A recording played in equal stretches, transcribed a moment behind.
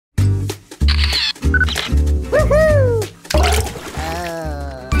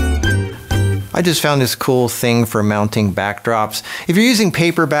I just found this cool thing for mounting backdrops. If you're using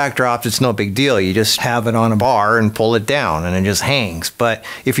paper backdrops, it's no big deal. You just have it on a bar and pull it down and it just hangs. But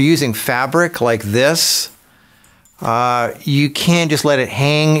if you're using fabric like this, you can't just let it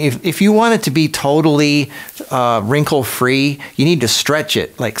hang. If you want it to be totally wrinkle-free, you need to stretch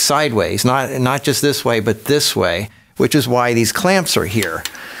it like sideways, not just this way, but this way, which is why these clamps are here.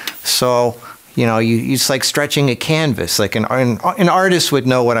 So, you know, it's like stretching a canvas. Like an artist would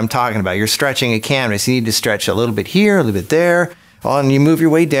know what I'm talking about. You're stretching a canvas. You need to stretch a little bit here, a little bit there, and you move your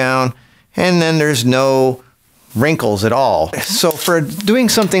way down, and then there's no wrinkles at all. So for doing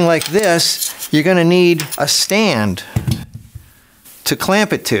something like this, you're going to need a stand to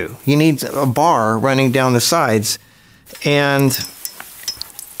clamp it to. You need a bar running down the sides, and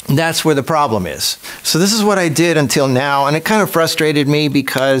that's where the problem is. So this is what I did until now, and it kind of frustrated me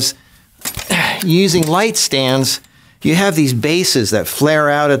because using light stands, you have these bases that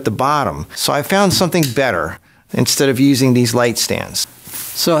flare out at the bottom. So I found something better instead of using these light stands.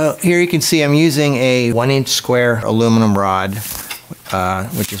 So here you can see I'm using a 1-inch square aluminum rod,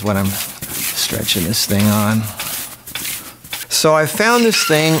 which is what I'm stretching this thing on. So I found this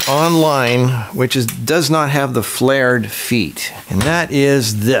thing online, which does not have the flared feet, and that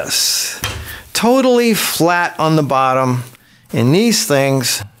is this. Totally flat on the bottom, and these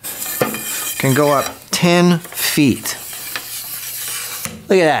things can go up 10 feet.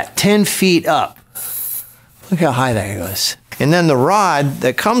 Look at that, 10 feet up. Look how high that goes. And then the rod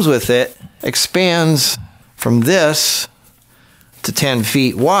that comes with it expands from this to 10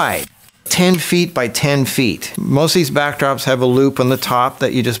 feet wide. 10 feet by 10 feet. Most of these backdrops have a loop on the top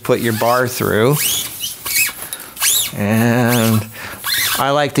that you just put your bar through. And I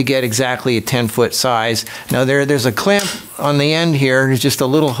like to get exactly a 10-foot size. Now there's a clamp on the end here. There's just a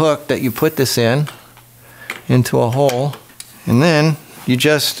little hook that you put this into a hole, and then you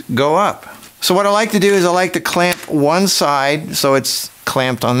just go up. So what I like to do is I like to clamp one side so it's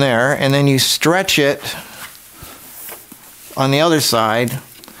clamped on there, and then you stretch it on the other side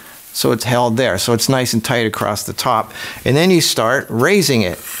so it's held there. So it's nice and tight across the top. And then you start raising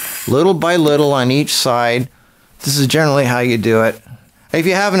it little by little on each side. This is generally how you do it. If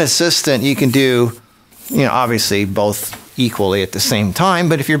you have an assistant, you can do, you know, obviously both equally at the same time,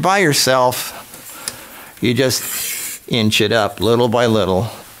 but if you're by yourself, you just inch it up little by little.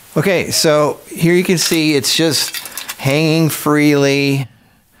 Okay, so here you can see it's just hanging freely,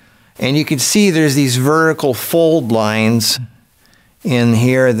 and you can see there's these vertical fold lines in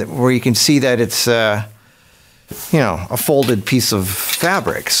here where you can see that it's you know, a folded piece of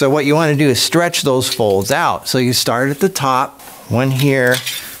fabric. So what you want to do is stretch those folds out. So you start at the top, one here,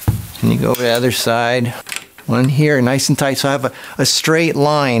 and you go to the other side, one here, nice and tight. So I have a straight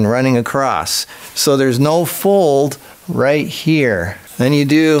line running across. So there's no fold right here. Then you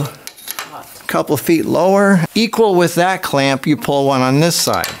do a couple feet lower. Equal with that clamp, you pull one on this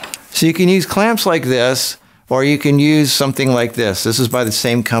side. So you can use clamps like this, or you can use something like this. This is by the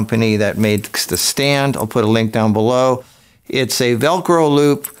same company that made the stand. I'll put a link down below. It's a Velcro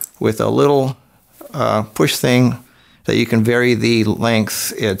loop with a little push thing that you can vary the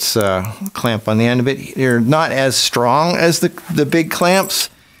length. It's a clamp on the end of it. They're not as strong as the big clamps,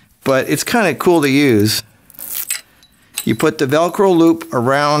 but it's kind of cool to use. You put the Velcro loop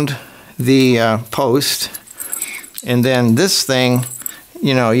around the post, and then this thing,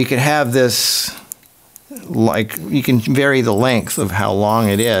 you know, you can have this, like, you can vary the length of how long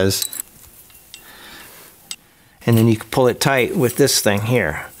it is, and then you can pull it tight with this thing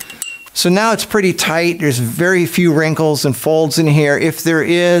here. So now it's pretty tight. There's very few wrinkles and folds in here. If there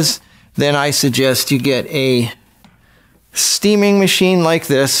is, then I suggest you get a steaming machine like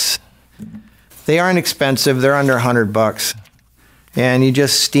this. They aren't expensive. They're under $100, and you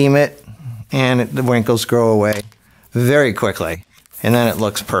just steam it, and the wrinkles grow away very quickly, and then it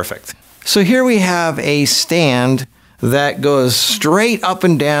looks perfect. So here we have a stand that goes straight up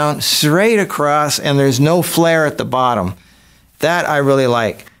and down, straight across, and there's no flare at the bottom. That I really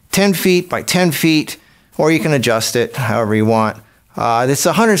like. 10 feet by 10 feet, or you can adjust it however you want. It's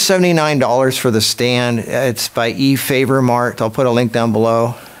 $179 for the stand. It's by eFavorMart. I'll put a link down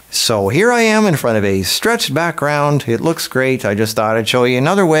below. So here I am in front of a stretched background. It looks great. I just thought I'd show you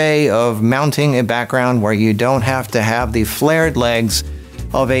another way of mounting a background where you don't have to have the flared legs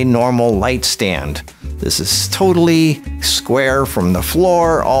of a normal light stand. This is totally square from the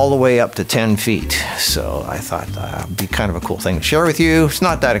floor all the way up to 10 feet. So I thought that would be kind of a cool thing to share with you. It's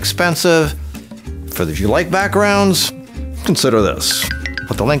not that expensive. For those of you who like backgrounds, consider this.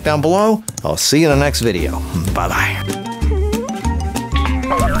 Put the link down below. I'll see you in the next video. Bye-bye.